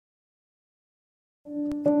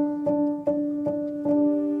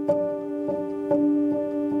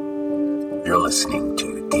listening to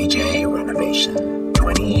DJ Renovation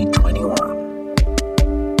 2021.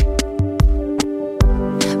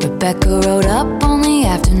 Rebecca rode up on the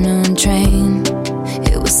afternoon train.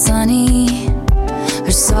 It was sunny.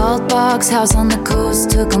 Her salt box house on the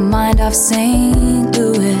coast took her mind off St.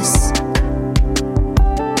 Louis.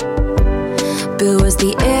 Bill was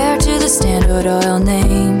the heir to the Standard Oil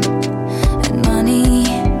name and money,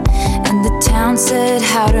 and the town said,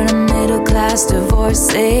 how did a middle-class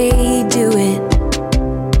divorcee do it?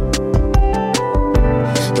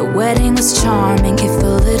 The wedding was charming, if a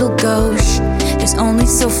little gauche. There's only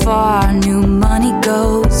so far new money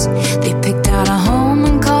goes. They picked out a home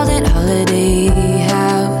and called it Holiday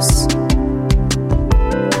House.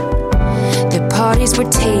 Their parties were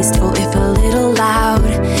tasteful, if a little loud.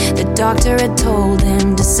 The doctor had told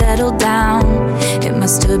him to settle down. It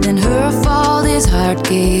must have been her fault his heart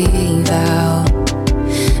gave out.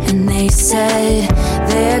 And they said,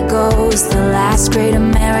 there goes the last great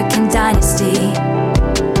American dynasty.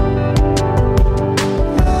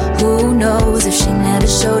 Who knows if she never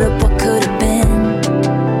showed up, what could have been?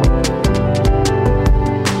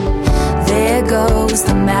 There goes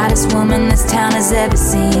the maddest woman this town has ever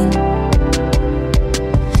seen.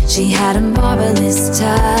 She had a marvelous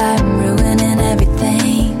time, ruining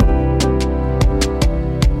everything.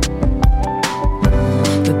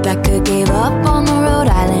 Rebecca gave up on the Rhode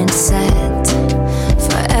Island set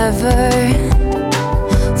forever.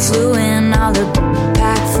 Flew in all the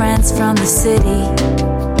pack friends from the city.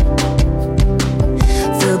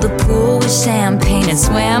 Filled the pool with champagne and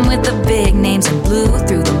swam with the big names and blew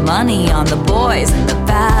through the money on the boys and the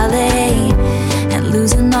ballet, and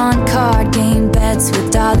losing on card game bets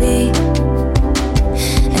with Dolly.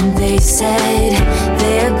 And they said,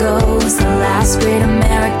 there goes the last great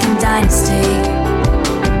American dynasty.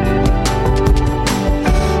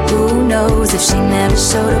 Who knows if she never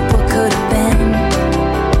showed up, what could have been?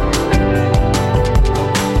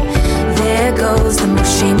 There goes the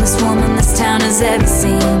most shameless woman this town has ever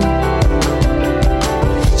seen.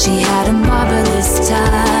 She had a marvelous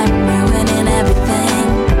time, ruining everything.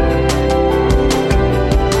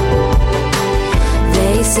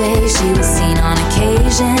 They say she was seen on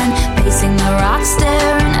occasion, pacing the rocks,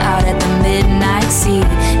 staring out at the midnight sea.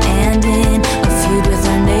 And in a feud with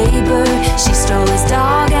her neighbor, she stole his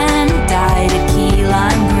dog and died at Key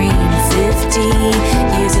Lime Green. 50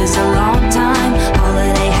 years is a long time.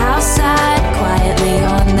 Holiday house side, quietly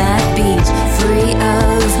on that beach, free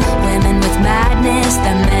of women with madness,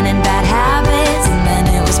 the men in bad habits, and then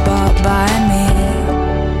it was bought by me.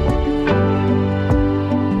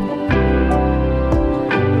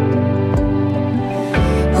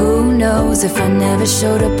 Who knows if I never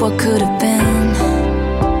showed up, what could have been?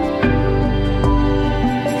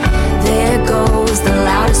 There goes the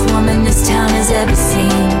loudest woman this town has ever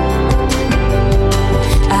seen.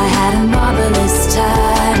 I had a marvelous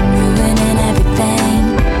time, ruining everything.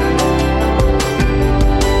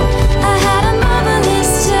 I had a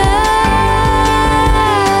marvelous time,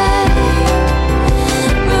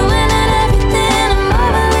 ruining everything. A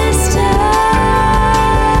marvelous time,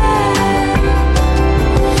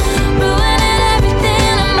 ruining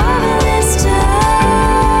everything. A marvelous time.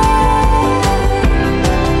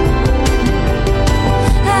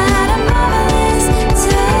 I had a marvelous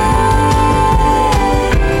time.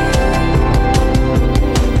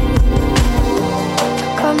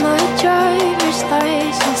 Got my driver's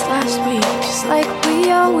license last week, just like we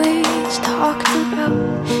always talked about.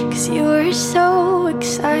 Cause you were so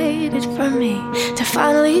excited for me to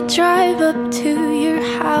finally drive up to your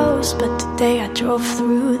house. But today I drove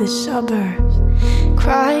through the suburbs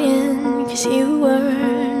crying cause you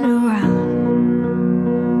weren't around.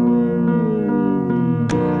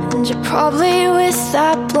 And you're probably with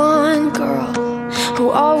that blonde girl who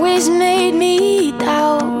always made me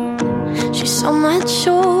doubt. She's so much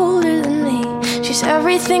older than me. She's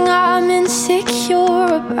everything I'm insecure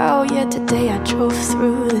about. Yet today I drove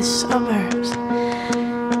through the suburbs.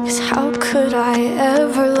 Cause how could I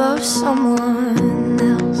ever love someone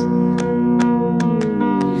else?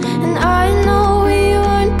 And I know we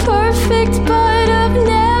aren't perfect, but I've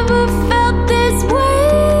never felt this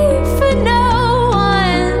way for no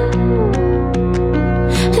one.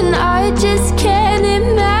 And I just can't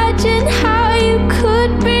imagine how you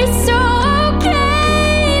could be so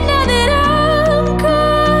okay now that I'm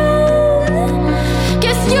gone.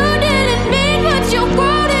 Guess you didn't mean what you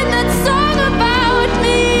wrote in that song about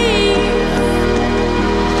me.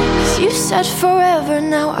 'Cause you said forever,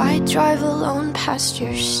 now I drive alone past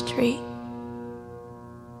your street.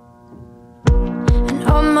 And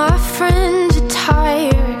all my friends are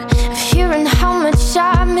tired of hearing how much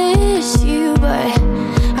I miss you, but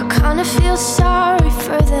I kinda feel sorry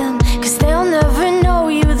for them, 'cause they'll never know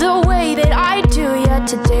you the way that I do. Yet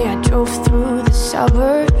today I drove through the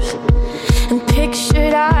suburbs and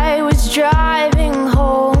pictured I was driving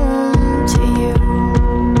home to you.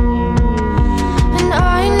 And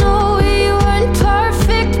I know we weren't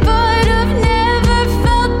perfect, but I've never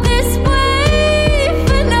felt this way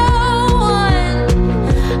for no one.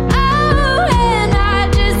 Oh, and I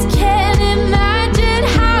just can't imagine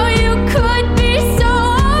how you could be so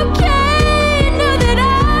okay now that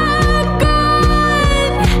I'm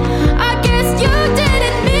gone. I guess you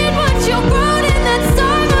didn't mean what you wrote in that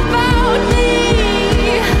song about me.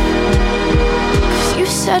 'Cause you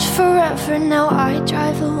said forever, now I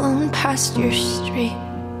drive alone past your street.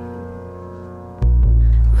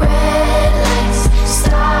 Red lights,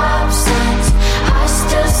 stop signs, I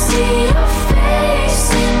still see your face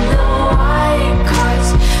in the white cars,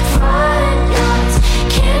 front yards.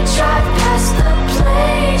 Can't drive past the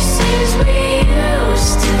places we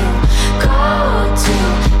used to go to,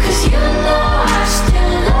 'cause you know I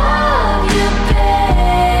still love you,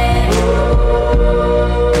 babe.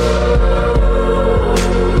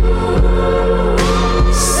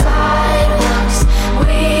 Sidewalks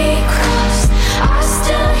we crossed, I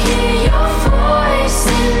still hear your voice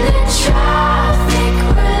in the traffic.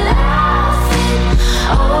 We're laughing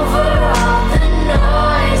over all the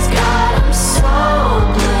noise. God, I'm so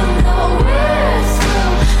blue, no we're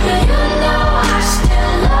through, but you know I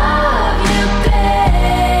still love you,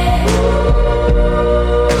 babe.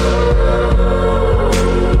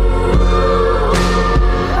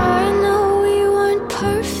 I know we weren't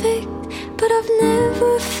perfect, but I've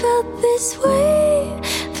never felt this way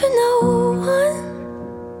for no one.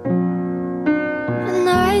 And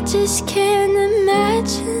I just can't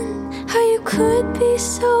imagine how you could be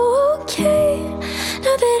so okay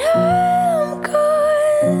now that I'm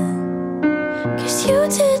gone. 'Cause you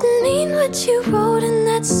didn't mean what you wrote in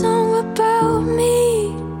that song about me.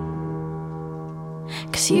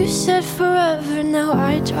 'Cause you said forever, now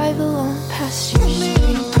I drive alone past your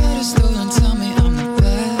street. Pedestal and tell me I'm the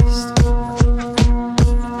best.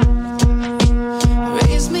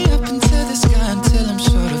 Raise me up into the sky until I'm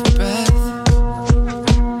short of breath.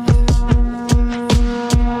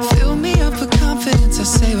 Fill me up with confidence, I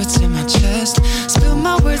say what's in my chest. Spill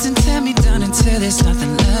my words and tear me down until there's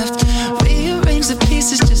nothing left. Rearrange the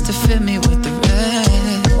pieces just to fit me with the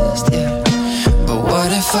rest, yeah. But what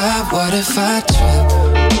if I trip?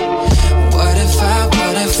 What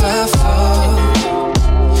if I fall?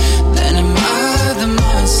 Then am I the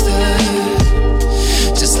monster?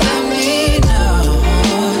 Just let me know.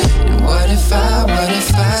 And what if I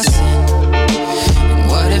sin? And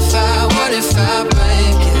what if I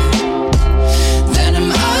break it? Then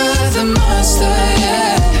am I the monster?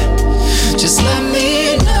 Yeah. Just let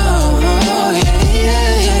me know.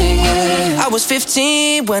 Yeah. I was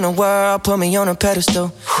 15 when the world put me on a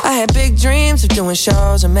pedestal. I had big dreams of doing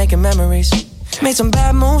shows and making memories. Made some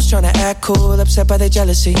bad moves trying to act cool, upset by their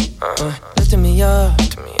jealousy. Lifting me up,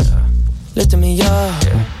 lifting me up.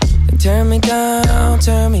 And turn me down,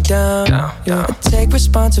 yeah. I take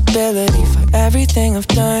responsibility for everything I've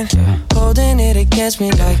done. Holding it against me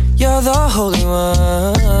like you're the holy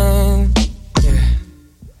one.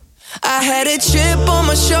 I had a chip on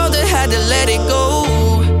my shoulder, had to let it go.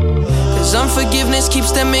 'Cause unforgiveness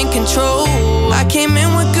keeps them in control. I came in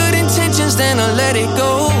with good intentions, then I let it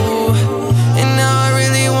go. And now I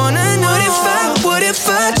really wanna know, what if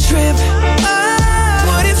I trip?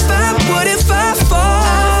 What if I fall?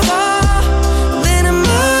 Then am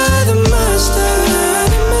I the monster?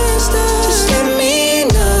 Just let me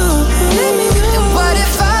know. And what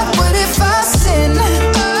if I sin?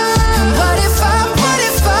 And what if I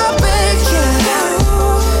break it?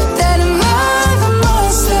 Then am I the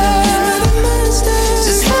monster?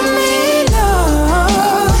 Just let me know.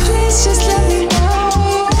 Please just let me know.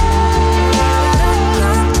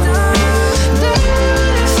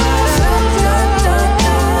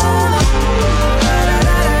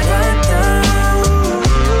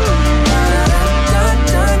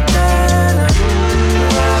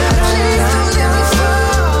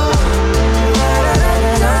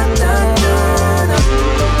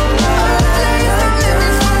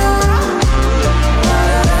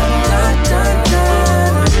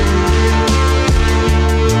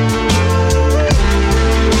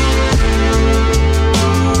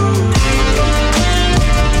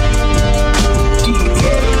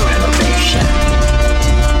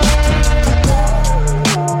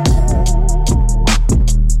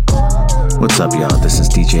 What's up, y'all? This is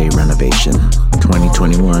DJ Renovation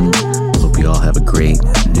 2021. Hope you all have a great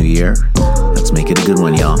new year. Let's make it a good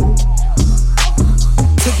one, y'all.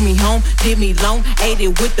 Took me home, did me long, ate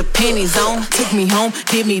it with the pennies on. Took me home,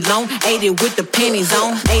 did me long, ate it with the pennies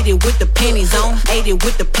on. Ate it with the pennies on, ate it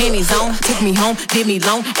with the pennies on. Took me home, did me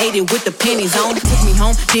long, ate it with the pennies on. Took me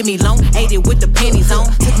home, did me long, ate it with the pennies on.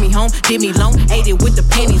 Took me home, did me long, ate it with the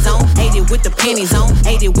pennies on. Ate it with the pennies on,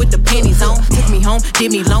 ate it with the pennies on. Took me home,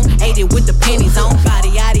 did me long, ate it with the pennies on. Body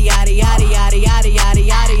yaddy yaddy yaddy yaddy yaddy yaddy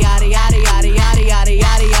yaddy yaddy yaddy yaddy yaddy yaddy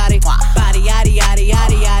yaddy yaddy. Body yaddy yaddy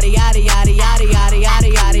yaddy yaddy yaddy yaddy yaddy yaddy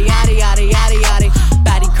yaddy yaddy yaddy yaddy yaddy yaddy.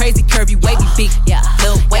 Body crazy curvy wavy beak, yeah.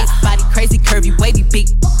 Little waist, body crazy curvy wavy beak.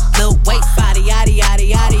 Little waist, body yaddy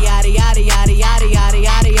yaddy yaddy yaddy yaddy yaddy yaddy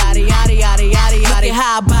yaddy yaddy yaddy yaddy yaddy yaddy. Look at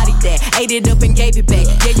how I bodied that, ate it up and gave it back.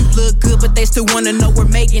 Yeah, you look good, but they still wanna know we're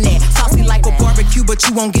making that. Saucy like a barbecue, but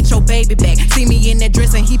you won't get your baby back. See me in that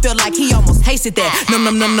dress and he felt like he almost tasted that. Num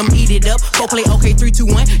num num num, eat it up. Go play okay, 3, 2,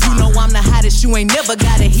 1. You know I'm the hottest. You ain't never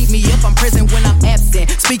gotta heat me up. I'm present when I'm absent,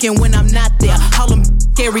 speaking when I'm not there. Call them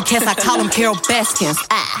scary cats, I call them Carol Baskins.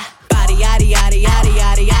 Body yaddy yaddy yaddy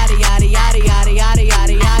yaddy yaddy yaddy yaddy yaddy yaddy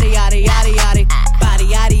yaddy yaddy yaddy yaddy yaddy. Body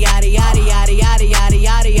yaddy yaddy yaddy yaddy yaddy yaddy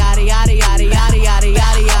yaddy yaddy yaddy yaddy yaddy yaddy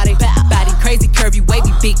yaddy yaddy. Body crazy curvy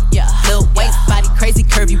wavy beak, yeah. Little waist, body crazy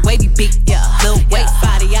curvy wavy beak, yeah. Little waist,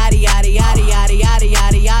 body yaddy yaddy yaddy yaddy yaddy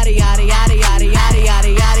yaddy yaddy yaddy yaddy yaddy yaddy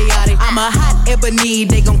yaddy yaddy yaddy. I'm a hot ebony,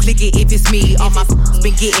 they gon' click it if it's me. All my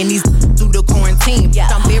been getting these through the quarantine.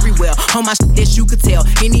 I'm very well on my as you could tell.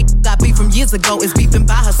 Any got beef from years ago is beefing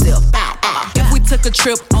by herself. If we took a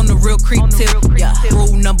trip on the real creep tip, yeah.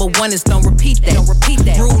 Rule number 1 is don't repeat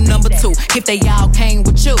that. Rule number 2, if they all came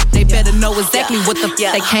with you, they better know exactly what the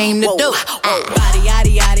they came to do. Body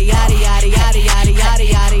yaddy yaddy yaddy yaddy yaddy yaddy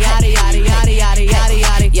yaddy yaddy yaddy yaddy yaddy yaddy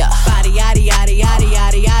yaddy yaddy. Body yaddy yaddy yaddy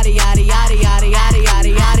yaddy yaddy yaddy yaddy yaddy yaddy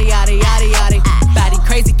yaddy yaddy yaddy yaddy yaddy. Body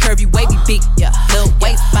crazy curvy wavy beak, yeah. Little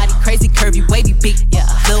waist, body crazy curvy wavy beak, yeah.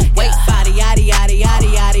 Little waist, body yaddy yaddy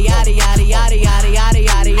yaddy yaddy yaddy yaddy yaddy yaddy yaddy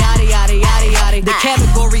yaddy yaddy yaddy yaddy yaddy. The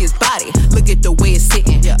category is body. Look at the way it's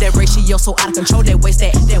sitting. That ratio so out of control. That waist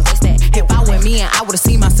that. If I were me and I would've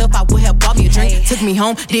seen myself, I would have bought me a drink. Took me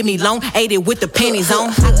home, did me long, ate it with the pennies on.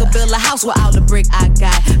 I could build a house with all the brick I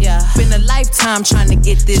got. Been a lifetime trying to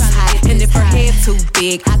get this high. And if her head too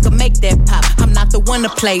big, I could make that pop. I'm not the one to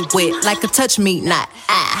play with, like a touch me not.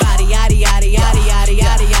 Body yaddy yaddy yaddy yaddy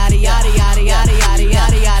yaddy yaddy yaddy yaddy yaddy yaddy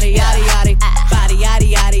yaddy yaddy yaddy yaddy. Body yaddy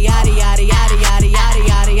yaddy yaddy yaddy yaddy yaddy yaddy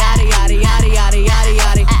yaddy yaddy yaddy yaddy yaddy yaddy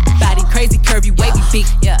yaddy. Body crazy curvy wavy beak,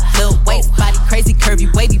 yeah. Little waist, body crazy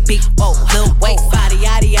curvy wavy beak, whoa. Little waist, body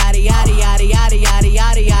yaddy yaddy yaddy yaddy yaddy yaddy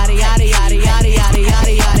yaddy yaddy yaddy yaddy yaddy yaddy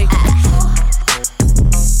yaddy yaddy.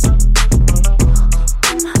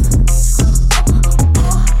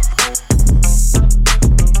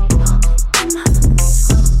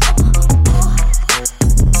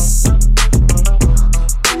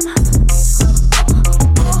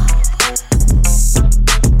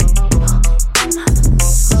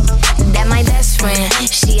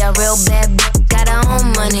 Real bad, got her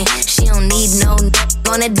own money. She don't need no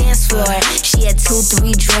on the dance floor. She had 2,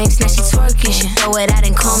 3 drinks, now she twerking. She throw it out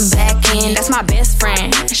and come back in. That's my best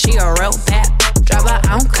friend. She a real bad, drive her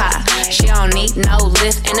own car. She don't need no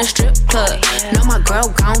lift in a strip club. No, my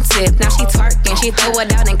girl gon' tip. Now she twerking, she throw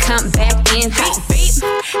it out and come back in. Beep, beep.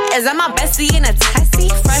 Is that my bestie in a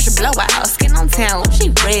taxi? Fresh blowout, skin on town,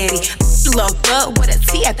 she ready. Look good with a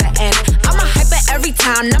T at the end. I'm a hyper every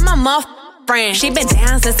time, now my mouth. She been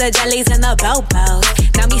down since the jellies and the bobos.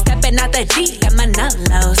 Now me stepping out the G and my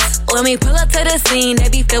nullos. When we pull up to the scene, they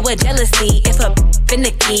be filled with jealousy. If a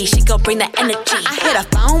finicky, she gon' bring the energy. I hit a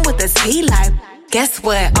phone with a T like, guess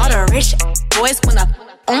what? All the rich boys wanna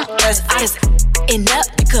on us. I just end up,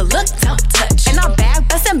 you could look, don't touch. And I'm back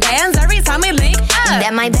bustin' bands every time we link up.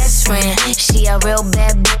 That my best friend, she a real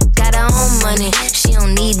bad got her own money. She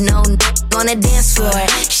don't need no on the dance floor.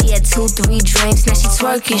 She had 2, 3 drinks, now she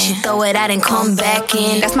twerking. She throw it out and come back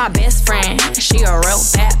in. That's my best friend, she a real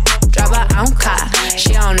bad, drive her own car.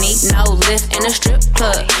 She don't need no lift in a strip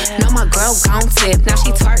club. No, my girl gon' tip. Now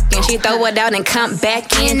she twerking, she throw it out and come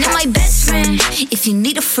back in. That my best friend, if you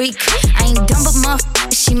need a freak, I ain't dumb but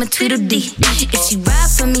motherfucker, she my Tweedledee. If she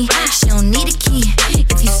ride for me, she don't need a key.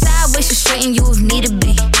 If you sideways, she straighten you if need to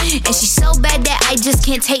be. And she so bad that I just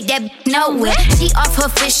can't take that nowhere. She off her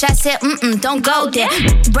fish, I said, don't go there.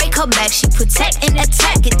 Break her back, she protect and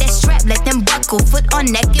attack. Get that strap, let them buckle, foot on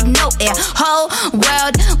neck, give no air. Whole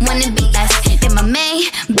world wanna be us. Then my main,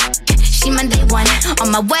 she my day one.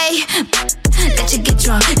 On my way, let you get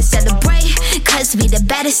drunk and celebrate. Cause we the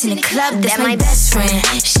baddest in the club, that's my best friend.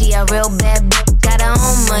 She a real bad, got her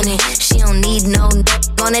own money. She don't need no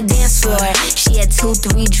on the dance floor. She had 2,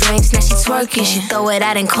 3 drinks, now she twerking. She throw it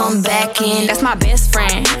out and come back in. That's my best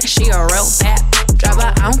friend, she a real bad, drive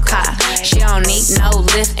drive her own car. She don't need no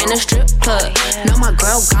lift in a strip club. No, my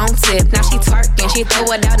girl gon' tip. Now she twerking, she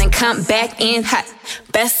throw it out and come back in hot.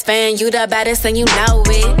 Best fan, you the baddest and you know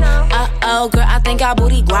it. Uh-oh, girl, I think our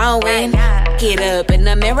booty growing. Get up in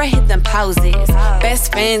the mirror, hit them poses.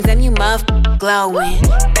 Best friends and you glowing.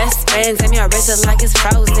 Best friends and your wrist is like it's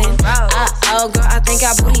frozen. Uh-oh, girl, I think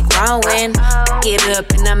our booty growing. Get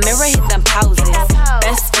up in the mirror, hit them poses.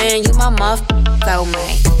 Best friend, you my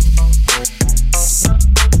soulmate.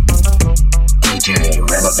 DJ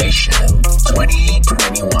Renovation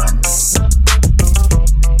 2021.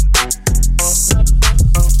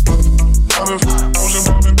 I've been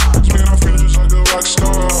popping, man, I feel just like a rock star.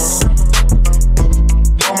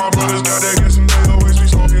 All my brothers got that gas and they always be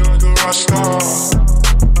smoking like a rock star.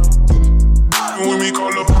 And when we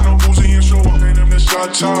call up on no boozy and show up, they them the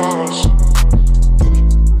shot toss.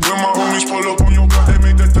 When my homies pull up on your block, they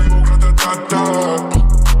make that thing go grata-ta-ta.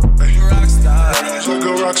 Rock star, it's like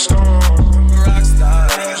a rock star. Rock star,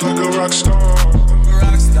 it's like a rock star.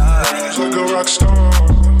 Rock star, it's like a rock star.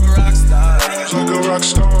 Rock star, it's like a rock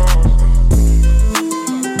star.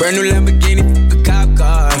 Brand new Lamborghini, a cop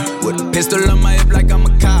car. With a pistol on my hip like I'm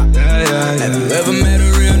a cop. Have you ever met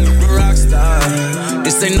a real nigga rock star?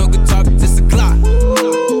 This ain't no guitar, but this a clock.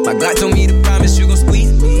 My God told me to promise you gon'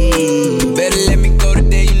 squeeze me. You better let me go the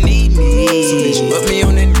day you need me. So bitch, put me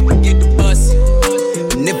on that nigga, get the bus.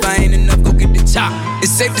 And if I ain't enough, go get the chop.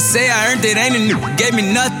 It's safe to say I earned it, ain't a nigga, gave me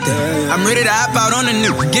nothing. I'm ready to hop out on a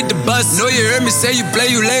nigga, get the bus. Know you heard me say you play,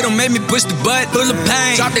 you late, don't make me push the butt. Full of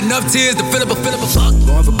pain, dropped enough tears to fill up a fuck.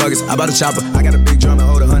 Going for buggers, I bought a chopper. I got a big drum and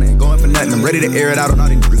hold 100. Going for nothing, I'm ready to air it out on all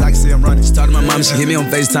these niggas. I can see I'm running. She talked to my mom, she hit me on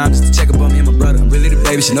FaceTime just to check up on me and my brother. I'm really the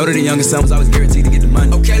baby. She know that the youngest son was always guaranteed to get the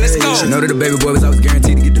money. Okay, let's go. She know that the baby boy was always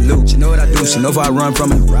guaranteed to get the loot. She know what I do. She know if I run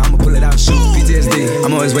from it, I'ma pull it out and shoot. PTSD,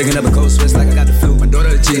 I'm always waking up in cold sweats like I got the flu. My daughter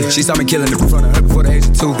a G, she saw me killing it in front of her before the age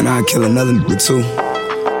of 2. And I'd kill another nigga too.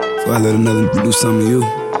 Before I let another nigga do something to you.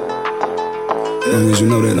 As long as you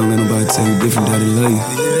know that, don't let nobody tell you different, daddy love you.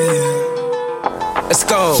 Let's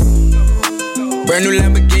go. Brand new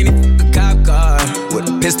Lamborghini, a cop car. With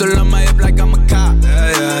a pistol on my hip like I'm a cop.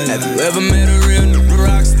 Have you ever met a real nigga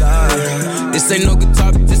rock star? This ain't no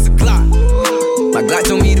guitar, but this a clock. My God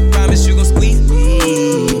told me to promise you gon' squeeze me.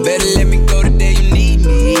 You better let me go the day you need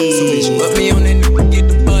me. So bitch, put me on that nigga, get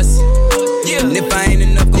the bus. And if I ain't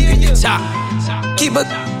enough, go get the chop. Keep a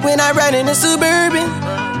when I ride in the Suburban.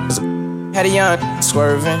 Had a young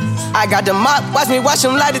swerving. I got the mop, watch me wash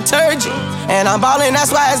him like detergent. And I'm ballin', that's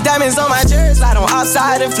why it's diamonds on my jersey. Slide on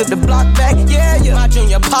outside and flip the block back, yeah. My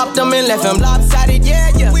junior popped him and left him lopsided,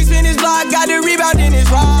 yeah. We spin his block, got the rebound in his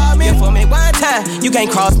robbing. For me one time, you can't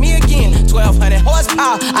cross me again. 1,200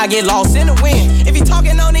 horsepower, I get lost in the wind. If he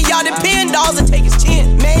talking on it, y'all depend, dolls and take his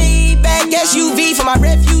chin. Maybach SUV for my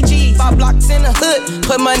refugees. 5 blocks in the hood,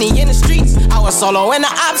 put money in the streets. I was solo and the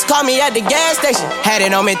ops called me at the gas station. Had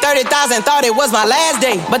it on me 30,000, thought it was my last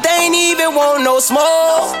day. But they ain't even want no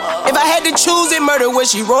smoke. If I had to choose it, murder would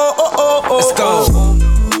she roll? Let's go.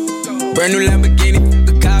 Brand new Lamborghini,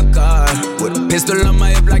 a cop car. With a pistol on my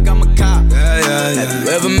hip like I'm a cop. Have you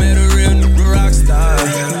ever met a real nigga rock star?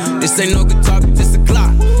 This ain't no guitar, but this a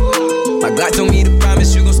clock. My God told me to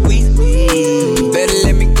promise you gon' squeeze me. You better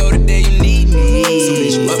let me go the day you need me. So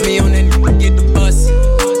bitch, put me on that nigga, get the bus.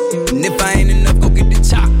 And if I ain't enough, go get the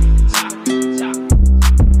chop.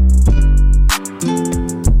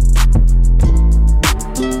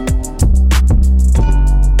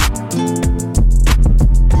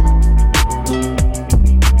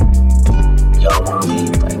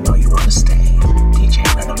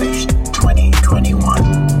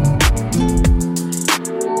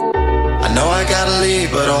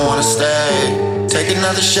 But I wanna stay. Take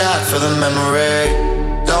another shot for the memory.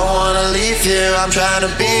 Don't wanna leave here, I'm trying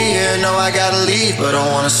to be here. No, I gotta leave, but I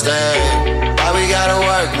wanna stay. Why we gotta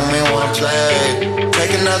work when we wanna play?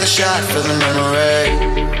 Take another shot for the memory.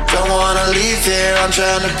 Don't wanna leave here, I'm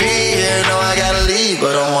trying to be here. No, I gotta leave,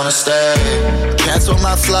 but I wanna stay. Cancel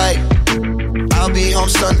my flight, I'll be home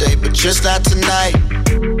Sunday, but just not tonight.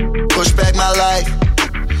 Push back my life,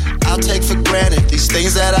 I'll take for granted these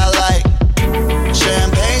things that I like.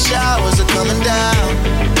 Champagne showers are coming down.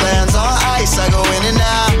 Plans on ice, I go in and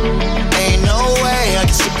out. Ain't no way I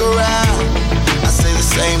can stick around. I say the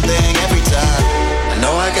same thing every time. I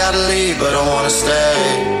know I gotta leave, but I wanna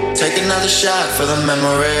stay. Take another shot for the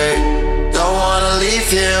memory. Don't wanna leave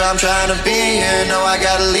here, I'm trying to be here. No, I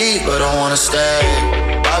gotta leave, but I wanna stay.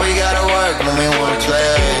 Why we gotta work when we wanna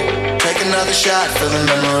play? Take another shot for the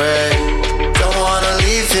memory. Don't wanna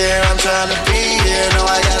leave here, I'm trying to be here. No,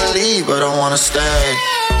 I gotta leave, but I wanna stay.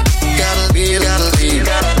 Gotta leave, gotta leave.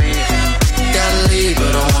 Gotta leave,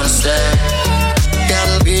 but I wanna stay.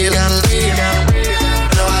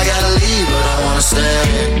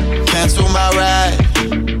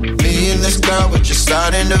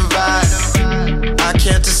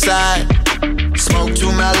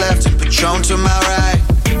 Patron to my right.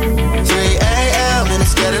 3 a.m. and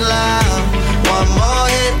it's getting loud. One more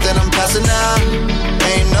hit, then I'm passing out.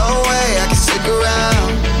 Ain't no way I can stick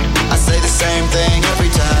around. I say the same thing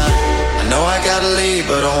every time. I know I gotta leave,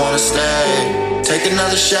 but I wanna stay. Take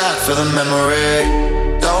another shot for the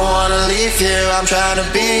memory. Don't wanna leave here, I'm trying to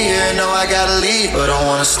be here. No, I gotta leave, but I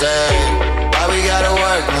wanna stay. Why we gotta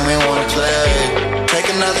work when we wanna play?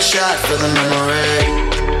 Take another shot for the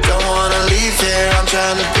memory. Don't wanna leave here, I'm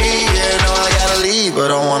trying to be here. No, I gotta leave,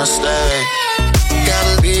 but I wanna stay.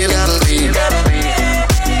 Gotta leave, gotta leave.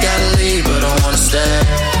 Gotta leave, but I wanna stay.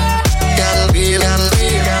 Gotta leave, gotta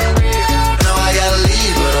leave. No, I gotta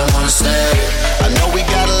leave, but I wanna stay. I know we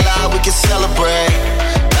got a lot we can celebrate.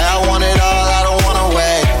 Now I want it all, I don't wanna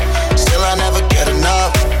wait. Still I never get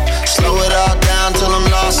enough. Slow it all down till I'm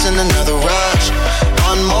lost in another rush.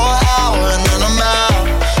 One more hour and then I'm out.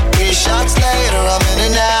 3 shots later, I'm in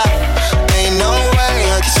and out. Ain't no way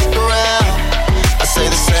I can stick around. I say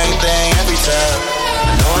the same thing every time.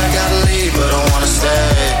 I know I gotta leave, but I wanna stay.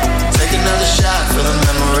 Take another shot for the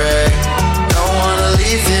memory. Don't wanna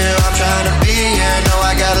leave here, I'm trying to be here. No,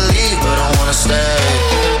 I gotta leave, but I wanna stay.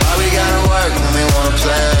 Why we gotta work when we wanna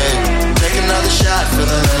play? Take another shot for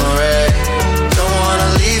the memory. Don't wanna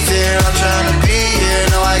leave here, I'm trying to be here.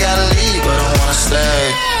 No, I gotta leave, but I wanna stay.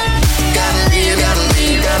 Gotta leave, gotta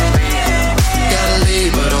leave, gotta leave. Gotta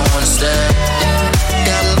leave, but I wanna stay.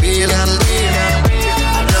 Gotta leave, gotta leave.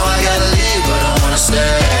 I know I gotta leave, but I wanna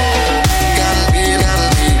stay. Gotta leave, gotta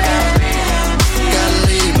leave. Gotta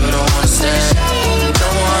leave, but I wanna stay.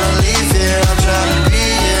 Don't wanna leave here, I'm trying to be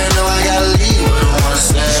here. No, I gotta leave, but I wanna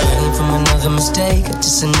stay. Learning from another mistake,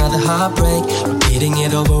 just another heartbreak. Repeating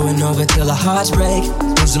it over and over till our hearts break.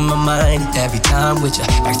 Losing my mind every time with you.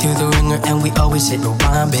 Back through the ringer and we always hit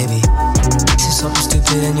rewind, baby. Say something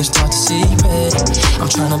stupid and you start to see red. I'm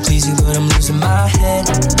trying to please you, but I'm losing my head.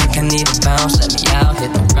 Think I need a bounce, let me out,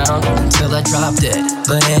 hit the ground until I drop dead.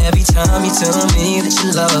 But every time you tell me that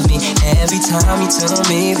you love me, every time you tell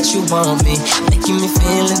me that you want me, making me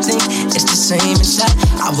feel and think it's the same inside.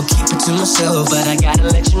 I will keep it to myself, but I gotta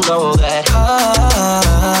let you know that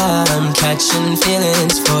I'm catching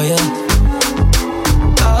feelings for you.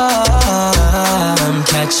 I'm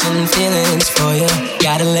catching feelings for you.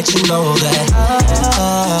 Gotta let you know that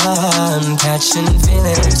I'm catching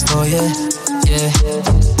feelings for you. Yeah.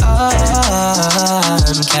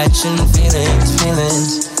 I'm catching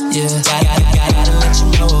feelings. Yeah. Gotta let you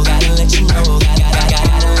know. Gotta let you know. Gotta let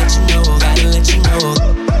you know. Gotta let you know.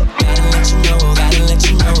 Gotta let you know. Gotta let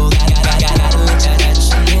you know. Gotta let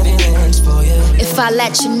feelings for you. If I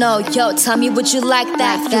let you know, yo, tell me would you like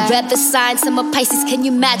that? You read the signs, I'm a Pisces, can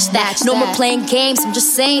you match that? No more playing games, I'm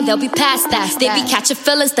just saying they'll be past that. They be catching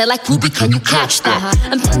feelings, they're like, Ruby, can you catch that?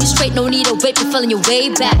 I'm telling you straight, no need to wait, be feeling your way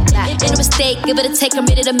back. Ain't a mistake, give it a take, I'm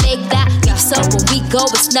ready to make that. So when we go,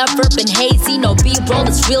 it's never been hazy. No B-roll,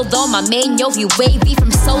 it's real though, my main, yo, you wavy.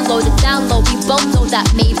 From solo to down low, we both know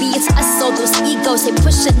that maybe it's us, so those egos, they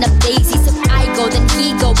pushing up daisies. If I go, then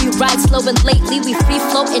he go, we ride slow and lately we free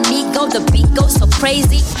flow and ego, the beat goes so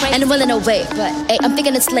crazy. And I'm willing to wait, but hey, I'm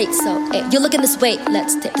thinking it's late, so hey, you're looking this way,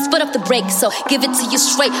 let's take this foot off the brake, so give it to you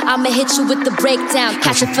straight, I'ma hit you with the breakdown,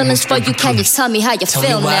 catching feelings for you, can you tell me how you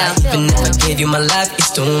feel now? Even if I gave you my life, you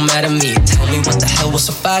still don't matter me. Tell me what the hell will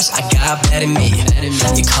suffice, I got better me.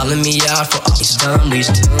 You calling me out for all these dumb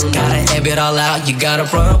reasons. Gotta air it all out, you gotta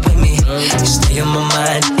run with me. You stay on my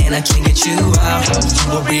mind and I can't get you out.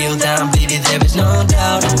 You a real dime, baby, there is no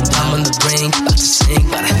doubt. I'm on the brink, about to sink,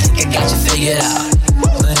 but I think I got you figured out.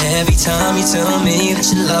 But every time you tell me that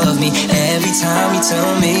you love me, every time you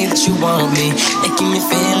tell me that you want me, making me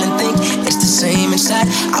feel and think it's the same inside.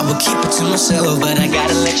 I will keep it to myself, but I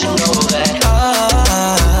gotta let you know that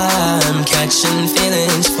I'm catching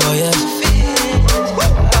feelings for you.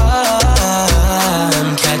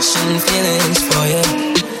 I'm catching feelings for you.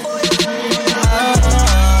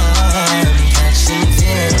 I'm catching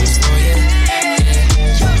feelings for you.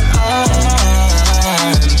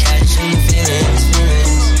 I'm catching feelings.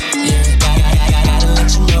 Gotta let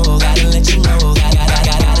you know. Gotta let you know. Gotta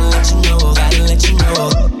let you know. Gotta let you know.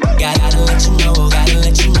 Gotta let you know. Gotta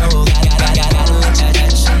let you know.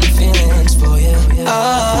 Catching feelings for you.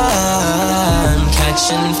 I'm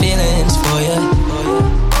catching feelings for you.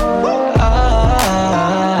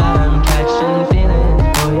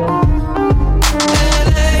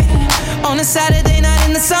 Saturday night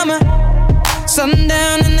in the summer,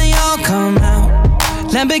 sundown and they all come out.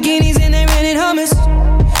 Lamborghinis and they rented Hummers.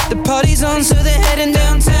 The party's on, so they're heading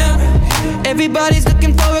downtown. Everybody's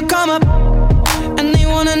looking for a come up, and they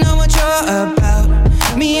wanna know what you're about.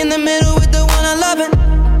 Me in the middle with the one I lovin'.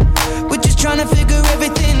 We're just trying to figure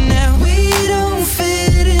everything out. We don't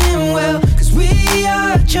fit in well.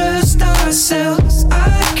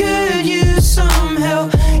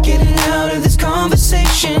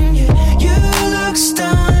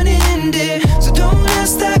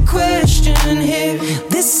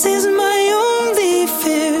 This is my only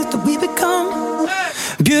fear, that we become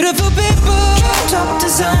beautiful people. Top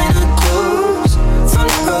designer clothes,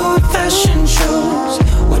 front row fashion shows.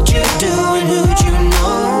 What you do and who'd you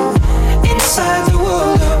know? Inside the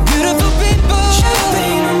world of beautiful people.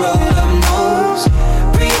 Champagne and roll up nose,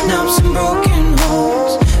 prenups and broken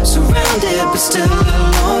homes. Surrounded but still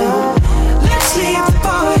alone. Let's leave the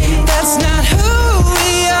party. That's not who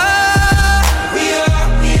we are.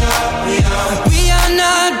 We are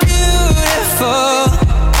not beautiful.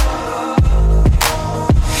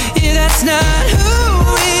 Yeah, that's not who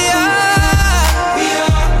we are.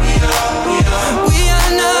 We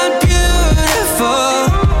are not beautiful.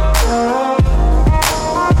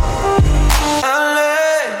 I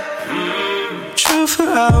lay true for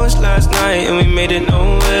hours last night and we made it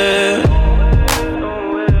nowhere.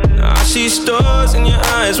 Now I see stars in your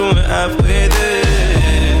eyes when we're halfway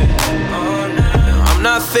there. I'm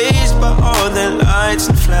not fazed by all the lights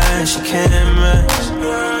and flashy cameras.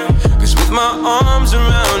 Cause with my arms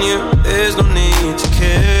around you, there's no need to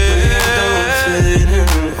care. We don't fit in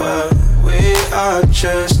well, we are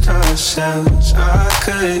just ourselves. I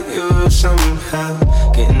could use some help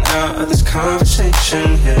getting out of this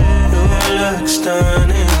conversation here. Your look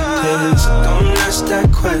stunning, please don't ask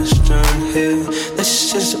that question here.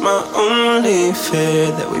 This is my only fear,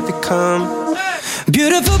 that we become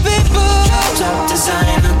beautiful people. Top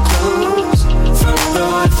designer clothes, front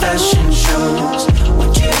row fashion shows.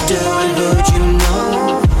 What you do and who'd you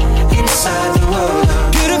know? Inside the world of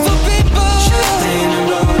beautiful people. Champagne and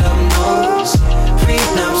roll up nose,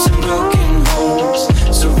 prenups and broken homes.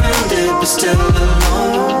 Surrounded but still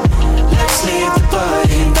alone. Let's leave the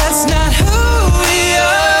party. That's not who we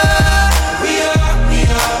are.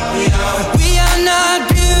 We are not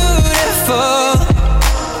beautiful.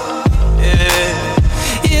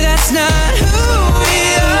 Yeah, that's not who we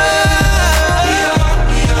are.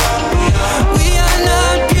 We are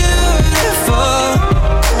not beautiful.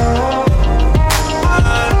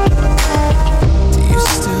 Do you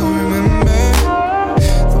still remember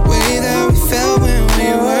the way that we felt when we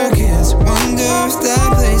were kids? Wonder if that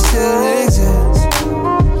place still exists.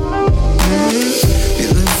 We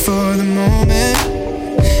lived for the moment,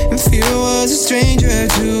 and fear was a stranger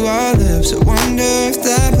to our lips. I wonder if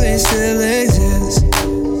that place still exists.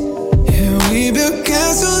 Yeah, we built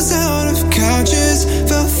castles out of couches,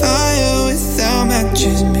 felt fire without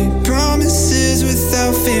matches, made promises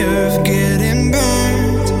without fear of getting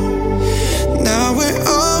burned. Now we're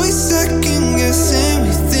always second guessing.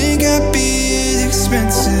 We think happy is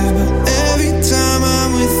expensive, but every time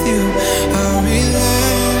I'm with you, I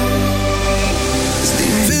relearn. It's the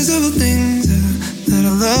invisible things that I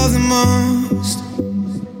love the most.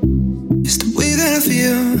 It's the way that I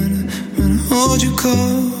feel when I hold you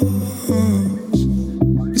close.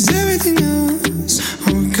 'Cause everything else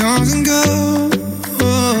only comes and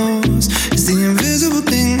goes. It's the invisible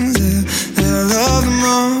things that I love the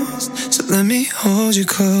most. So let me hold you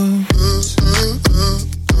close.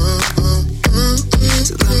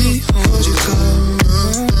 So let me hold you close.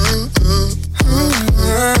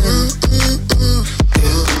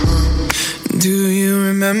 Do you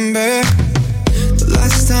remember the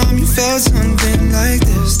last time you felt something like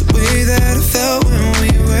this? The way that I felt when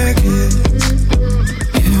we were kids.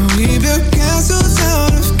 Yeah, we built castles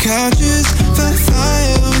out of couches, felt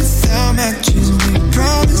fire without matches, made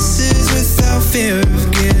promises without fear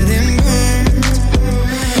of getting burned.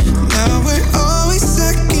 Now we're always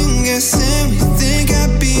second guessing. We think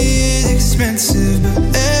happy is expensive,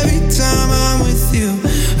 but every time I'm with you,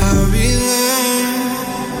 I relearn.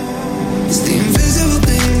 It's the invisible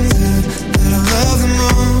things that I love the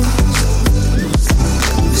most.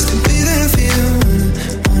 It's the way that I feel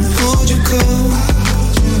when I hold you close.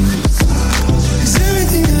 'Cause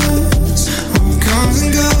everything else only comes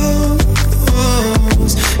and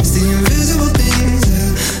goes. It's the invisible things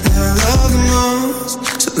that I love the most.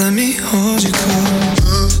 So let me hold you close.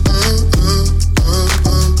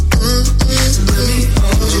 So let me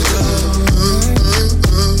hold you close.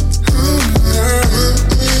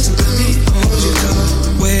 So let me hold you close.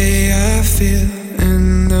 The way I feel and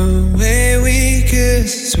the way we kiss,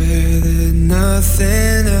 swear that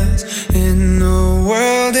nothing else in the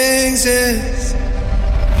world exists.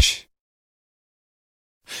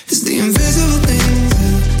 It's the invisible things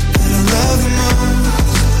that I love the most.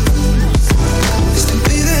 It's the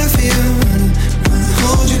way that I feel when I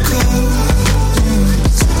hold you close.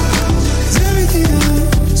 'Cause everything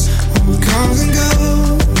else only comes and goes.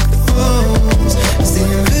 It's the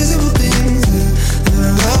invisible things that I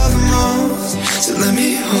love the most. So let me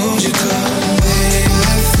hold you close. The way I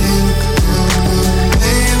feel, the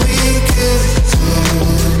way we kiss,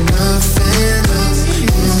 nothing else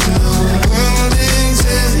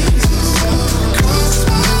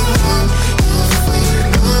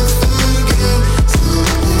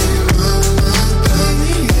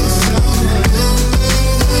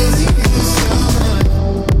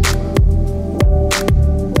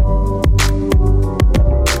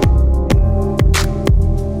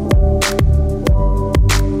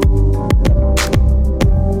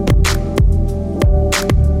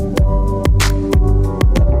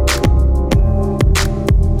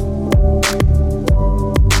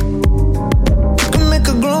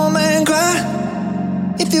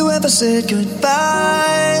ever said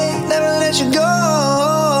goodbye, never let you go.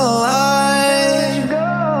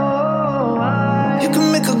 You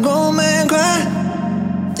can make a grown man cry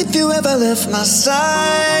if you ever left my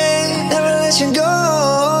side, never let you go.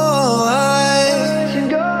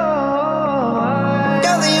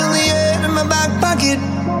 You're the only air in my back pocket.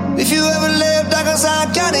 If you ever left, I guess I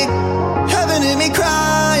got it. Heaven in me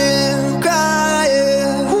crying,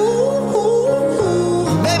 crying. Ooh.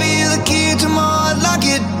 Baby, you're the key to my heart, lock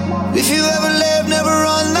it. If you ever left, never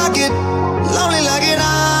unlock it. Lonely like an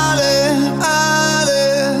island,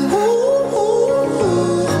 island.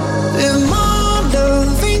 Ooh. If my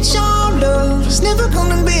love ain't your love, it's never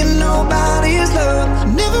gonna be nobody's love.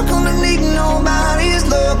 Never gonna need nobody's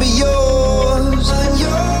love but yours.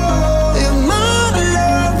 If my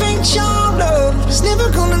love ain't your love, it's never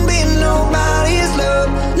gonna be nobody's love.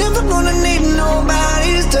 Never gonna need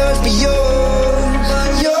nobody's touch but yours.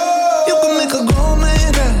 You can make a grown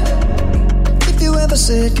man cry if you ever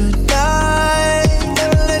said goodbye,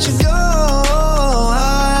 never let you go.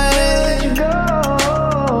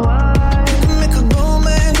 You can make a grown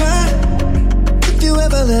man cry if you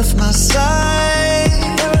ever left my side,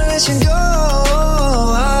 never let you go.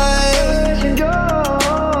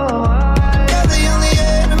 You're the only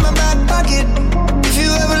air in my back pocket. If you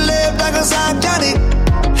ever left, I guess I got it.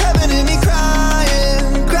 Heaven in me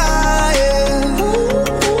crying, crying.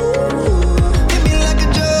 Hit me like a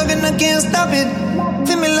drug and I can't stop it.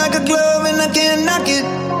 Fit me like a glove and I can't knock it.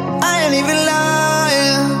 I ain't even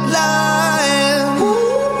lying, lying.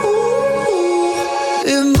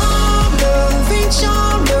 If my love ain't your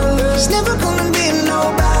love, it's never gonna be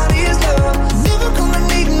nobody's love. Never gonna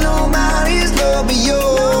need nobody's love but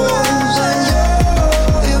yours.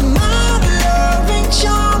 If my love ain't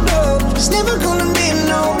your love, it's never gonna be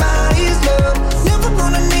nobody's love. Never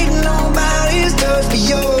gonna need nobody's touch but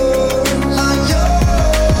yours.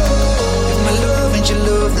 If my love ain't your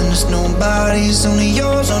love, then it's nobody's. Only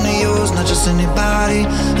yours, not just anybody.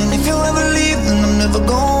 And if you ever leave, then I'm never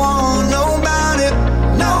going. Nobody,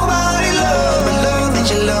 nobody love. My love ain't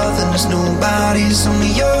your love, then it's nobody's.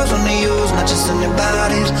 Only yours, not just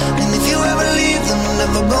anybody's. And if you ever leave, then I'm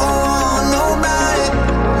never going. Nobody,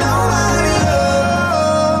 nobody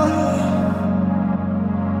love.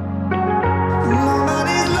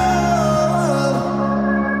 Nobody's love.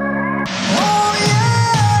 Oh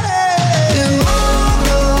yeah. If my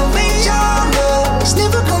love ain't your love, it's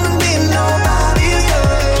never gonna be nobody's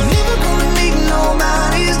love. Never gonna need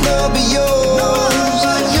nobody's love but yours.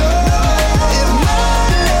 If my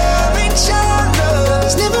love ain't your love,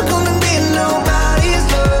 it's never gonna be nobody's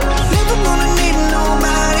love. Never gonna need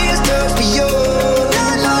nobody's touch but yours.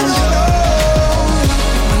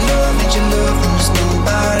 My love ain't your love, then it's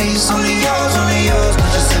nobody's. Only yours,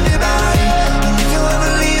 not just anybody. And if you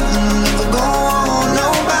ever leave, then I'm never going.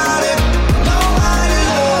 Nobody, nobody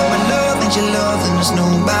love. My love ain't your love, then it's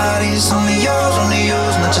nobody's. Only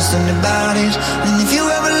yours, not just anybody's. And if you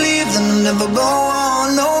ever leave, then I'm never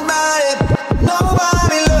going. Nobody,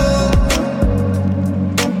 nobody love.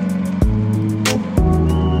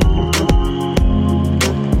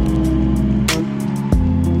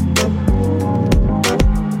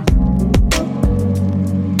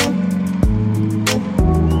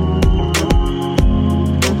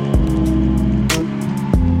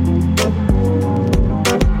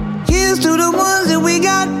 Here's to the ones that we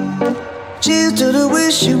got. Cheers to the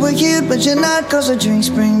wish you were here, but you're not. Cause the drinks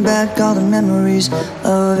bring back all the memories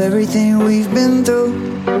of everything we've been through.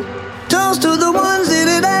 Toast to the ones here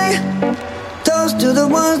today. Toast to the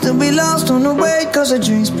ones that we lost on the way. Cause the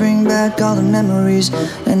drinks bring back all the memories.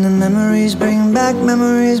 And the memories bring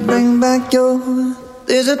back your.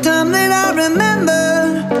 There's a time that I remember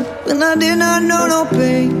when I did not know no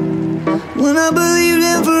pain. When I believed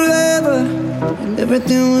in forever and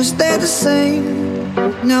everything would stay the same.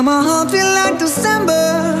 Now my heart feel like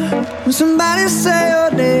December when somebody say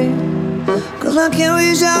your name. Cause I can't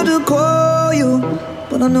reach out to call you,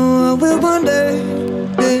 but I know I will one day.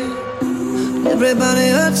 Yeah. Everybody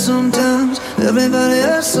hurts sometimes, everybody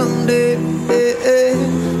hurts someday. Yeah,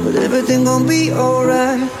 yeah. But everything gon' be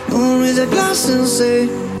alright. Gonna raise a glass and say,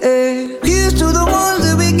 hey. Here's to the ones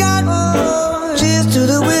that we got. Cheers to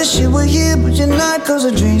the wish you were here, but you're not. Cause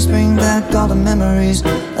the drinks bring back all the memories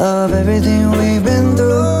of everything we've been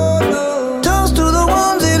through. Toast to the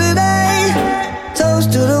ones here today.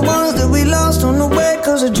 Toast to the ones that we lost on the way.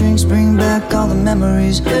 Cause the drinks bring back all the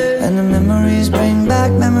memories. And the memories bring back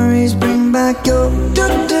your. Memories bring back your.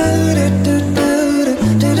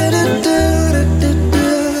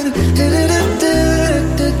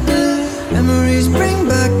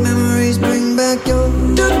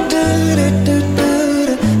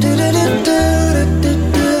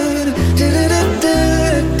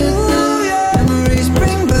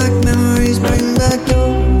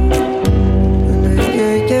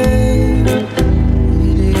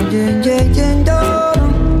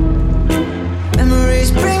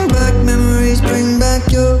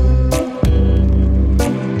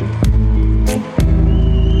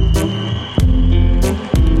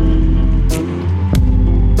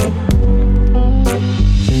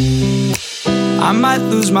 I might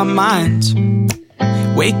lose my mind.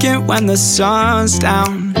 Waking when the sun's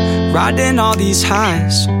down, riding all these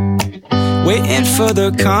highs, waiting for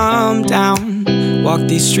the calm down. Walk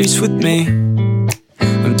these streets with me,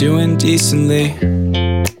 I'm doing decently,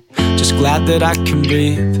 just glad that I can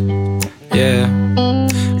breathe, yeah.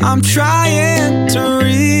 I'm trying to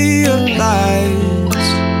realize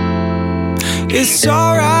it's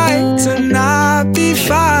alright to not be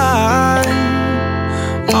fine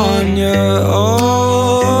on your own.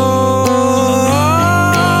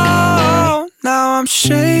 Now I'm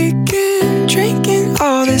shaking, drinking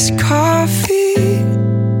all this coffee.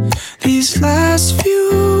 These last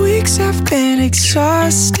few weeks have been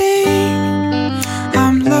exhausting.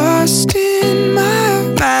 I'm lost in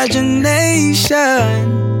my imagination,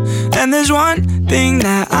 and there's one thing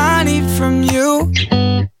that I need from you.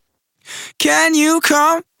 Can you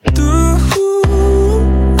come through?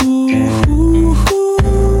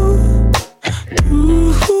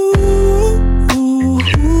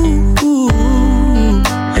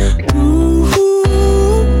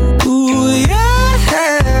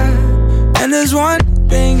 There's one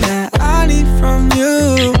thing that I need from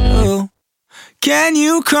you. Can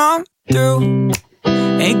you come through?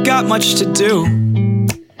 Ain't got much to do.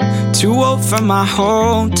 Too old for my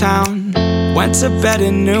hometown. Went to bed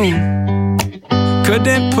at noon.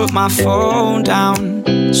 Couldn't put my phone down.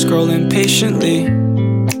 Scrolling patiently.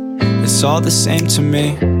 It's all the same to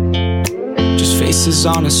me. Just faces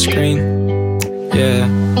on a screen. Yeah.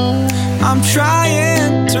 I'm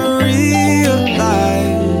trying to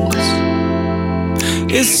realize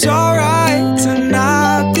it's alright to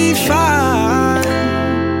not be fine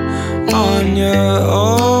on your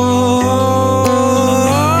own.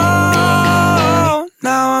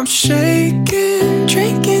 Now I'm shaking,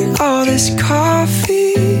 drinking all this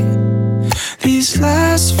coffee. These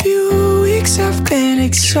last few weeks have been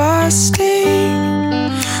exhausting.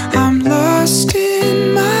 I'm lost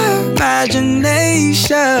in my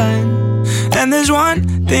imagination, and there's one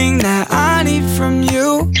thing that I need from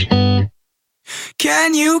you.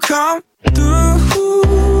 Can you come through?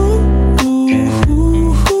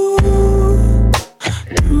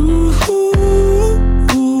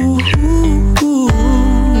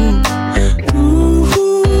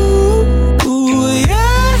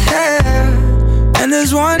 Yeah. And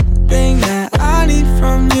there's one thing that I need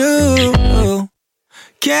from you.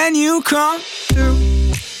 Can you come through?